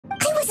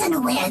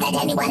unaware that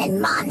anyone in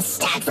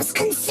Mondstadt was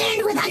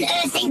concerned with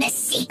unearthing the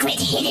secret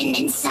hidden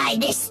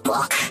inside this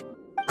book.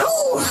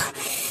 Who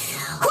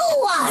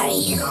are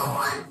you?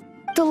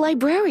 The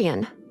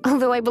librarian,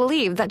 although I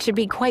believe that should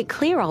be quite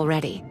clear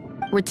already.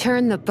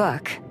 Return the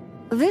book.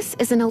 This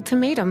is an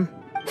ultimatum.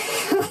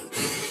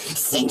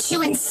 Since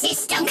you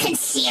insist on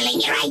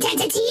concealing your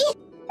identity,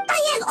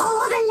 I have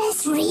all the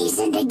less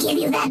reason to give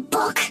you that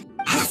book.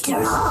 After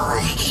all,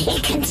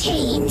 it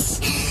contains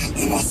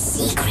the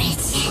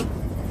secret.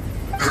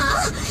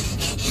 Huh?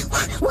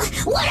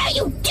 What are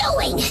you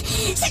doing?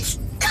 Such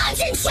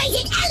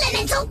concentrated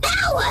elemental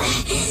power!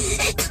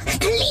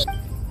 Please.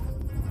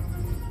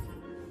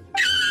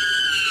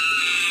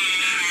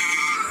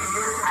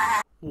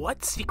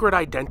 What secret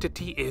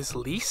identity is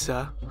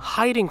Lisa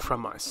hiding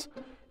from us?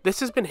 This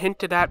has been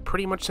hinted at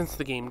pretty much since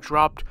the game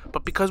dropped,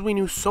 but because we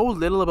knew so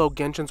little about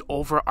Genshin's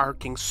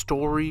overarching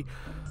story,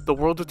 the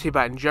world of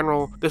Teyvat in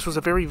general, this was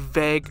a very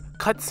vague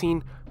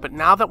cutscene, but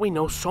now that we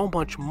know so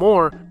much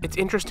more, it's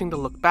interesting to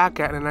look back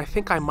at, and I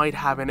think I might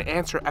have an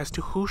answer as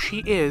to who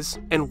she is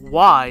and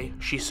why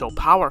she's so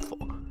powerful.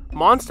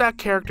 Mondstadt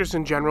characters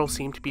in general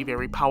seem to be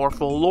very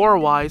powerful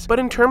lore-wise, but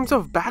in terms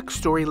of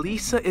backstory,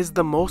 Lisa is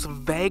the most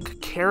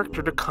vague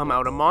character to come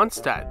out of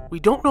Mondstadt. We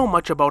don't know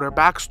much about her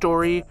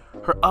backstory,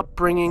 her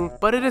upbringing,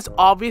 but it is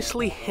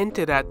obviously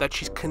hinted at that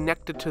she's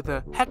connected to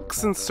the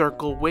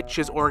Hexenzirkel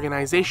witches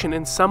organization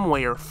in some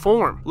way or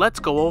form. Let's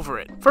go over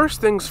it. First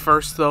things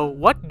first though,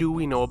 what do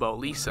we know about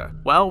Lisa?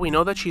 Well, we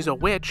know that she's a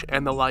witch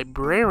and the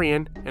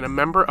librarian and a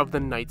member of the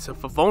Knights of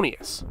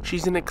Favonius.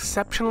 She's an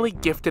exceptionally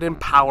gifted and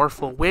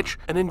powerful witch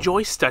and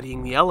enjoys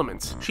studying the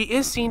elements. She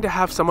is seen to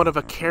have somewhat of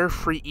a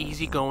carefree,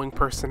 easygoing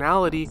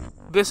personality.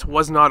 This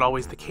was not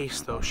always the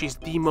case though. She's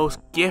the most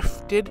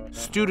gifted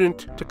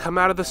student to come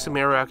out of the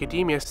Sumeru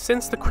Academia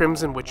since the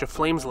Crimson Witch of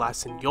Flames La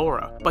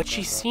Signora, but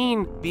she's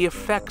seen the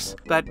effects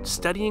that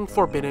studying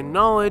forbidden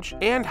knowledge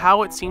and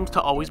how it seems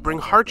to always bring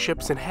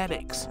hardships and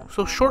headaches.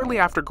 So shortly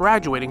after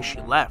graduating,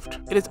 she left.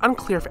 It is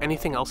unclear if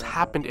anything else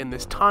happened in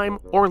this time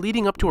or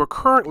leading up to her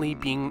currently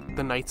being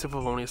the Knights of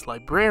Favonius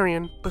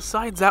librarian.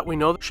 Besides that, we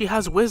know that she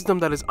has wisdom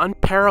that is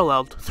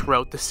unparalleled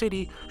throughout the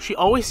city. She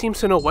always seems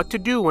to know what to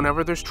do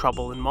whenever there's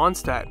trouble in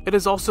Mondstadt. It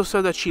is also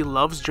said that she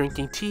loves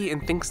drinking tea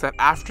and thinks that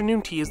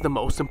afternoon tea is the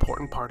most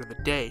important part of the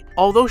day.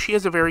 Although she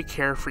is a very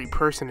carefree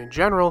person in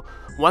general,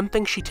 one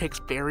thing she takes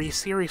very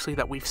seriously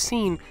that we've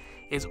seen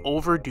is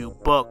overdue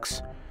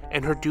books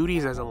and her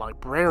duties as a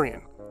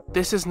librarian.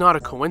 This is not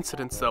a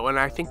coincidence though, and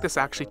I think this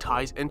actually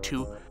ties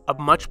into a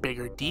much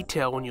bigger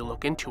detail when you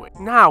look into it.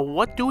 Now,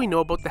 what do we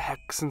know about the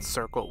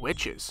Hexenzirkel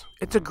witches?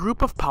 It's a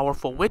group of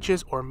powerful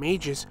witches or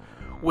mages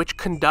which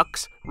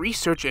conducts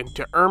research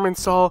into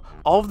Irminsul,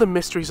 all of the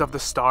mysteries of the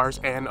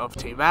stars and of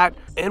Teyvat.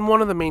 In one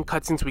of the main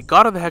cutscenes we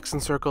got of the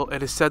Hexenzirkel,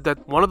 it is said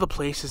that one of the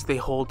places they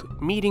hold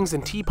meetings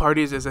and tea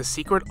parties is a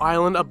secret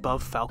island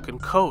above Falcon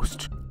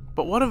Coast.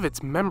 But what of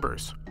its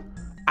members?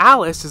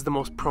 Alice is the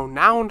most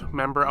pronounced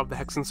member of the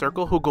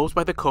Hexenzirkel who goes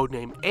by the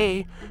codename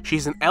A.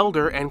 She's an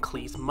elder and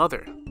Klee's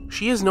mother.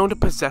 She is known to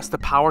possess the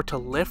power to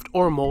lift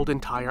or mold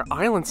entire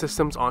island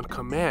systems on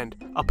command.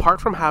 Apart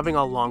from having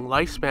a long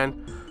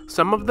lifespan,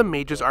 some of the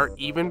mages are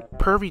even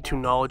privy to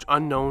knowledge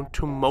unknown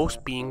to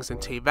most beings in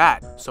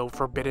Teyvat, so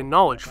forbidden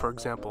knowledge for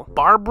example.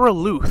 Barbara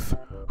Luth,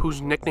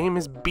 whose nickname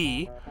is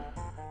B,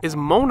 is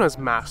Mona's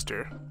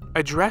master,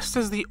 addressed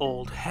as the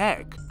Old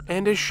Hag,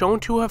 and is shown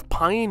to have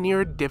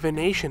pioneered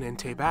divination in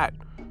Teyvat,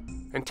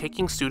 and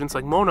taking students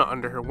like Mona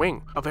under her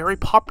wing. A very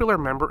popular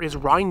member is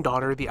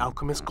Rhindaughter the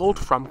Alchemist Gold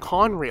from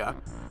Conria,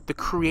 the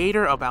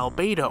creator of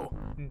Albedo,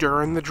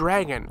 Durin the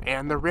Dragon,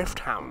 and the Rift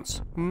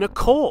Hounds.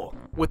 Nicole,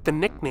 with the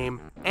nickname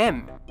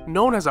N,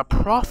 known as a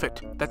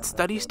prophet that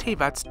studies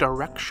Teyvat's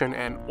direction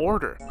and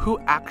order, who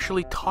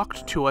actually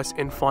talked to us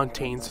in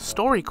Fontaine's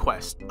story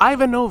quest.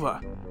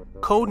 Ivanova,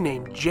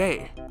 codename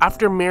J.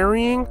 After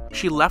marrying,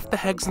 she left the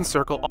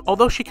Hexenzirkel.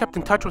 Although she kept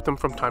in touch with them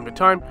from time to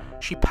time,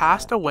 she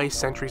passed away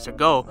centuries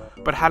ago,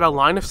 but had a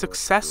line of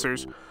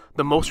successors,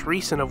 the most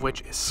recent of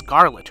which is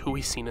Scarlet, who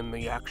we've seen in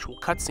the actual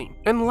cutscene.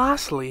 And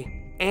lastly,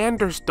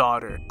 Anders'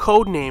 daughter,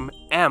 codename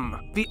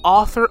M, the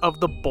author of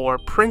The Boar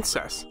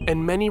Princess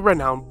and many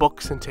renowned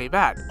books in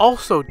Teyvat.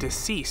 Also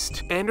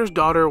deceased, Anders'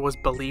 daughter was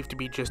believed to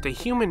be just a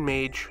human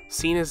mage.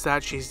 Seen as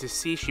that she's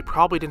deceased, she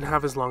probably didn't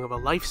have as long of a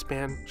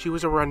lifespan. She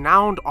was a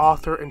renowned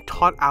author and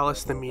taught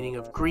Alice the meaning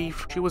of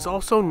grief. She was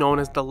also known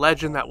as the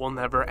legend that will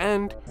never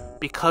end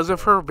because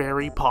of her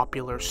very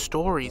popular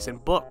stories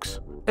and books.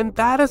 And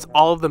that is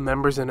all of the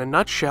members in a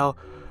nutshell.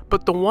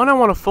 But the one I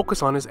want to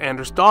focus on is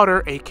Anders'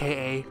 daughter,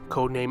 aka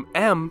codename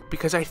M,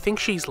 because I think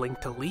she's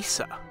linked to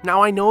Lisa.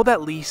 Now I know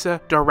that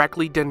Lisa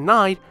directly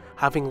denied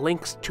having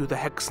links to the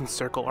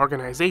Hexenzirkel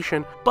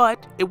organization,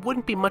 but it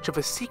wouldn't be much of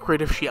a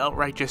secret if she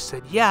outright just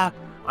said, yeah,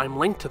 I'm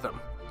linked to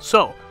them.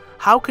 So,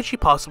 how could she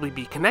possibly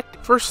be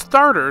connected? For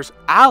starters,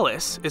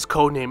 Alice is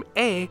codename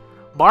A,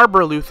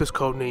 Barbara Luth is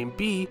codename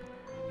B,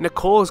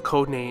 Nicole's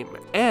codename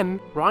N,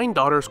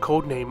 Ryandaughters'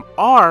 codename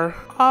R.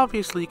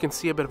 Obviously, you can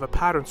see a bit of a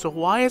pattern. So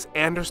why is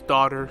Anders'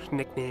 daughter's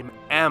nickname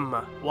M?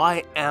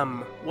 Why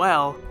M?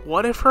 Well,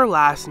 what if her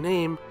last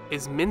name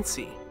is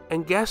Mincy?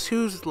 And guess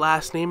whose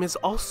last name is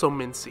also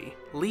Mincy?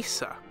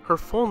 Lisa. Her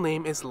full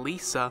name is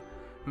Lisa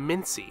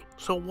Mincy.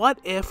 So what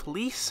if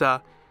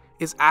Lisa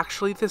is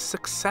actually the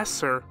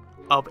successor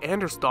of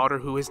Anders' daughter,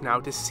 who is now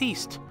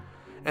deceased?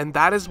 And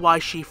that is why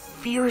she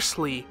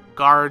fiercely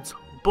guards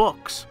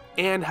books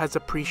and has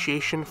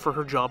appreciation for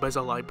her job as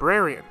a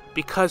librarian.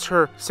 Because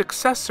her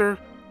successor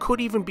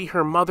could even be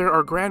her mother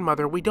or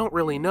grandmother, we don't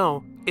really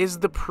know, is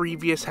the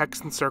previous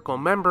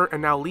Hexenzirkel member,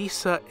 and now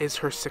Lisa is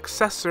her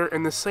successor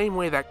in the same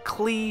way that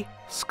Klee,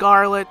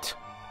 Scarlet,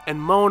 and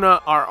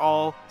Mona are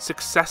all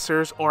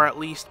successors, or at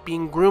least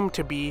being groomed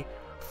to be,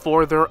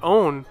 for their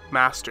own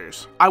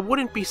masters. I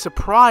wouldn't be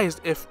surprised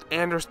if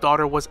Anders'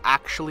 daughter was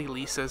actually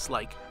Lisa's,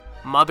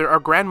 mother or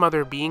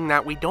grandmother, being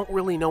that we don't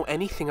really know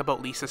anything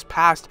about Lisa's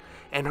past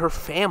and her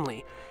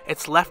family.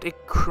 It's left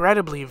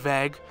incredibly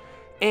vague,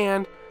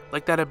 and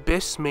like that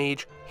Abyss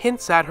Mage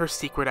hints at her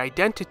secret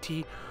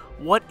identity,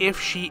 what if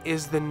she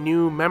is the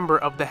new member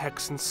of the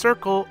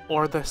Hexenzirkel,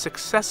 or the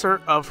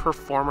successor of her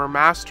former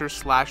master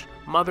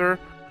 / mother,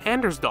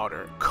 Anders'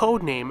 daughter,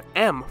 codename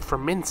M for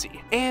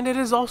Mincy? And it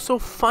is also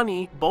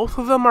funny, both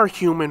of them are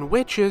human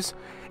witches,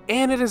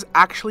 and it is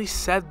actually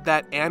said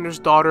that Anders'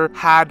 daughter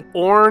had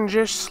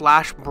orangish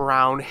 /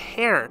 brown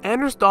hair.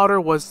 Anders' daughter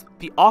was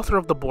the author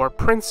of The Boar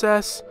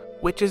Princess,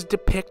 which is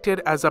depicted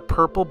as a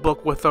purple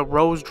book with a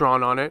rose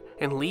drawn on it,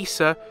 and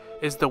Lisa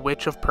is the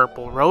Witch of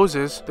Purple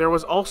Roses. There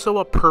was also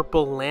a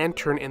purple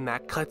lantern in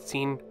that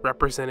cutscene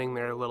representing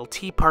their little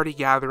tea party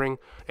gathering,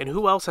 and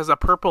who else has a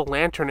purple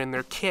lantern in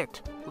their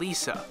kit?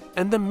 Lisa.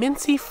 And the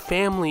Mincy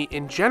family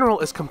in general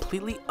is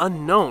completely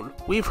unknown.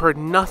 We've heard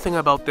nothing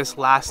about this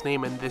last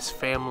name and this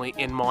family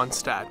in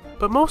Mondstadt.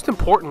 But most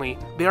importantly,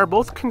 they are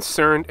both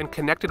concerned and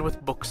connected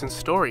with books and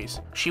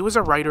stories. She was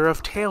a writer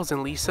of tales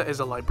and Lisa is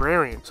a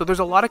librarian, so there's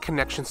a lot of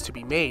connections to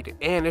be made.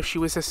 And if she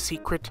was a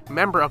secret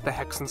member of the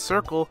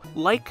Hexenzirkel,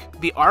 like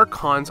the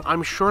Archons,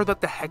 I'm sure that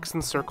the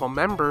Hexenzirkel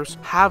members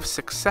have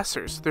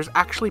successors. There's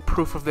actually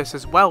proof of this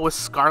as well with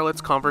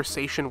Scarlet's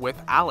conversation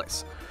with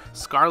Alice.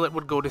 Scarlet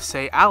would go to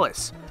say,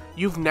 "Alice,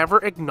 you've never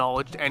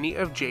acknowledged any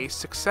of Jay's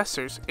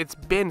successors. It's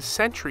been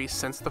centuries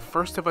since the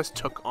first of us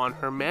took on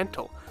her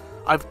mantle.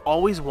 I've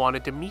always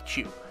wanted to meet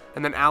you."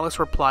 And then Alice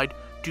replied,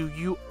 "Do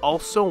you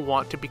also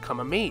want to become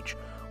a mage?"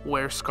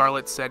 Where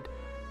Scarlet said,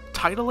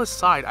 "Title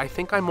aside, I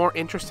think I'm more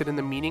interested in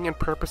the meaning and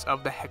purpose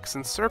of the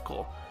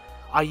Hexenzirkel.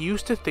 I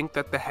used to think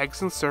that the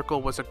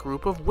Hexenzirkel was a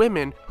group of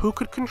women who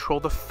could control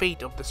the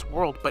fate of this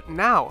world, but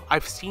now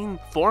I've seen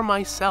for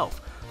myself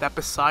that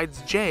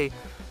besides Jay,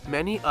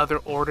 many other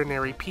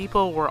ordinary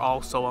people were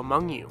also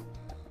among you."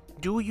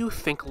 "Do you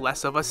think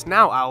less of us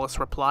now?" Alice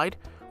replied,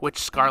 which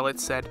Scarlet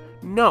said,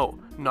 "No,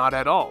 not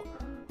at all.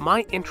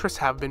 My interests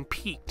have been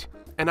piqued,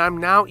 and I'm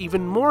now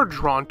even more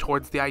drawn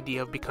towards the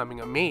idea of becoming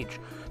a mage.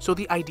 So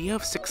the idea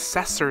of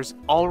successors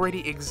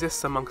already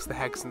exists amongst the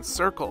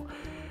Hexenzirkel."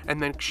 And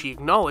then she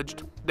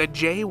acknowledged that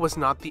Jay was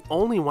not the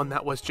only one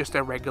that was just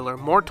a regular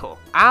mortal.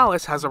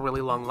 Alice has a really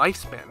long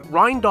lifespan.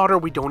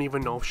 Ryandaughters, we don't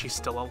even know if she's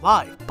still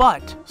alive.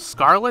 But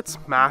Scarlet's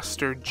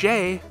master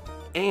Jay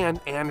and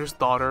Anders'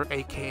 daughter,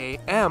 aka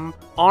M,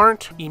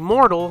 aren't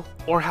immortal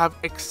or have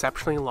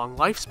exceptionally long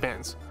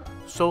lifespans.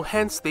 So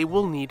hence they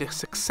will need a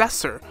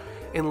successor,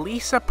 and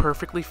Lisa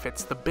perfectly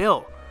fits the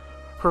bill.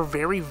 Her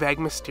very vague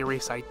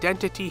mysterious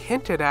identity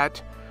hinted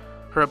at,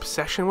 her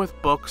obsession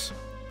with books,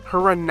 her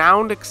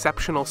renowned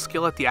exceptional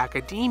skill at the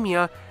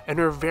academia, and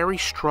her very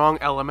strong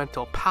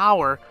elemental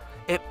power,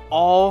 it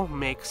all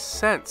makes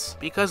sense.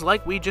 Because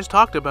like we just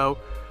talked about,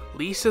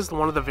 Lisa's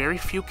one of the very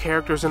few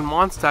characters in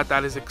Mondstadt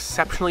that is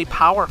exceptionally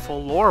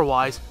powerful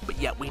lore-wise, but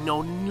yet we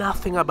know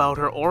nothing about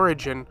her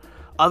origin,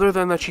 other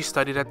than that she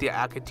studied at the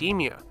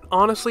academia.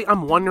 Honestly,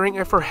 I'm wondering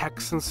if her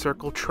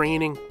Hexenzirkel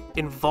training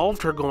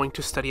involved her going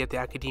to study at the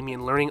academia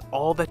and learning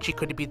all that she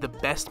could to be the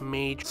best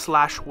mage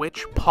 /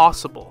 witch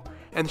possible.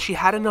 And she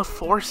had enough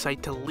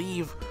foresight to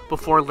leave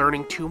before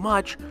learning too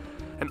much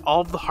and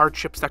all of the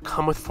hardships that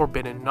come with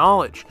forbidden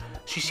knowledge.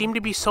 She seemed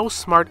to be so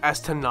smart as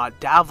to not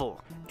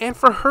dabble. And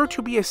for her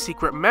to be a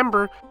secret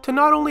member to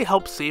not only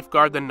help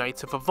safeguard the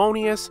Knights of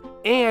Avonius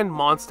and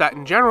Mondstadt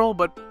in general,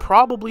 but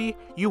probably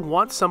you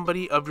want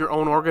somebody of your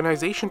own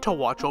organization to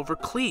watch over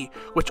Klee,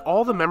 which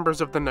all the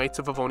members of the Knights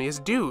of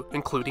Avonius do,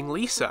 including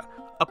Lisa,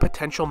 a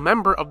potential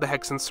member of the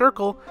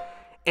Hexenzirkel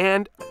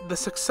and the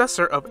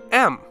successor of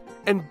M.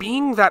 And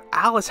being that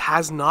Alice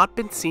has not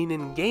been seen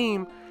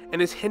in-game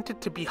and is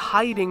hinted to be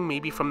hiding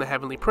maybe from the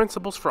Heavenly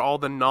Principles for all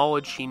the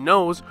knowledge she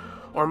knows,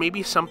 or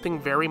maybe something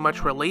very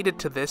much related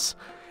to this,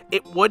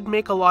 it would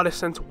make a lot of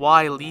sense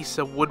why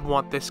Lisa would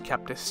want this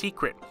kept a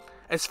secret.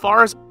 As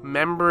far as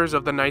members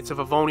of the Knights of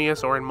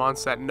Avonius or in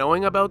Mondstadt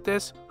knowing about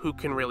this, who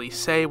can really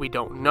say? We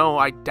don't know,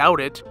 I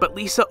doubt it. But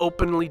Lisa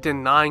openly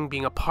denying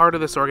being a part of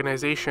this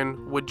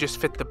organization would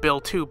just fit the bill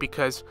too,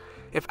 because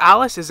if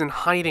Alice is in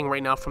hiding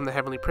right now from the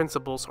Heavenly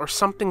Principles or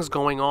something's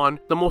going on,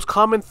 the most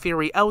common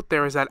theory out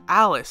there is that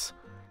Alice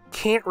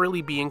can't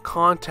really be in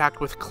contact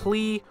with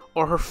Klee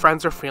or her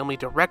friends or family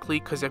directly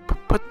because it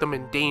put them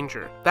in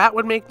danger. That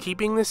would make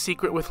keeping this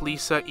secret with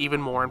Lisa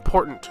even more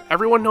important.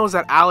 Everyone knows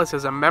that Alice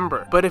is a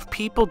member, but if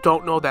people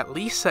don't know that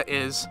Lisa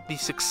is the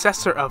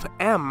successor of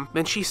M,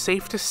 then she's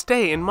safe to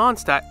stay in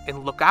Mondstadt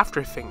and look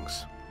after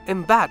things.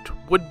 And that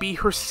would be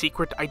her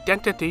secret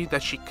identity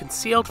that she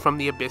concealed from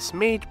the Abyss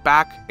Mage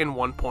back in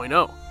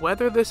 1.0.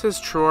 Whether this is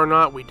true or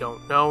not, we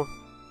don't know.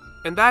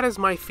 And that is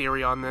my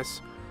theory on this.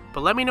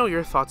 But let me know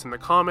your thoughts in the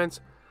comments.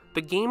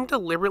 The game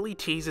deliberately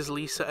teases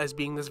Lisa as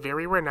being this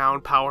very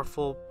renowned,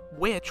 powerful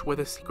witch with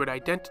a secret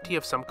identity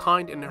of some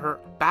kind, and her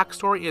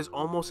backstory is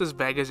almost as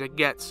vague as it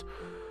gets.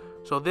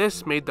 So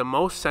this made the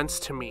most sense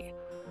to me.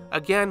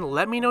 Again,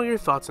 let me know your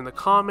thoughts in the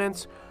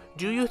comments.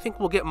 Do you think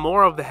we'll get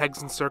more of the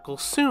Hexenzirkel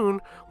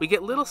soon? We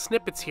get little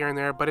snippets here and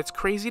there, but it's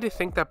crazy to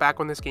think that back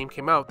when this game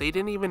came out, they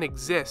didn't even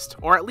exist.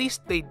 Or at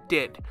least they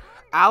did.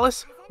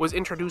 Alice was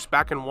introduced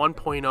back in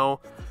 1.0.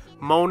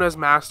 Mona's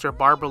master,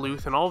 Barbara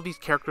Luth, and all of these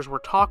characters were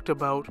talked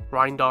about,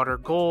 Rhine-Daughter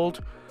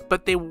Gold,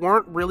 but they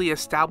weren't really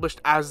established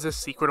as this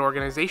secret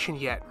organization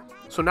yet.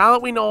 So now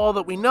that we know all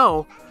that we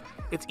know,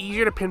 it's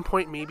easier to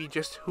pinpoint maybe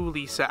just who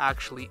Lisa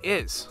actually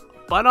is.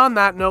 But on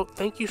that note,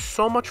 thank you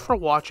so much for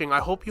watching. I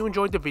hope you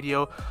enjoyed the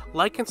video.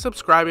 Like and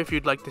subscribe if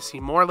you'd like to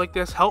see more like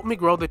this. Help me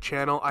grow the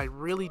channel. I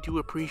really do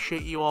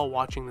appreciate you all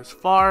watching this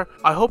far.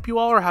 I hope you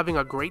all are having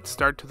a great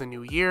start to the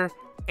new year.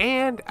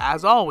 And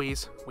as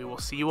always, we will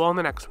see you all in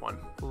the next one.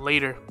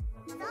 Later.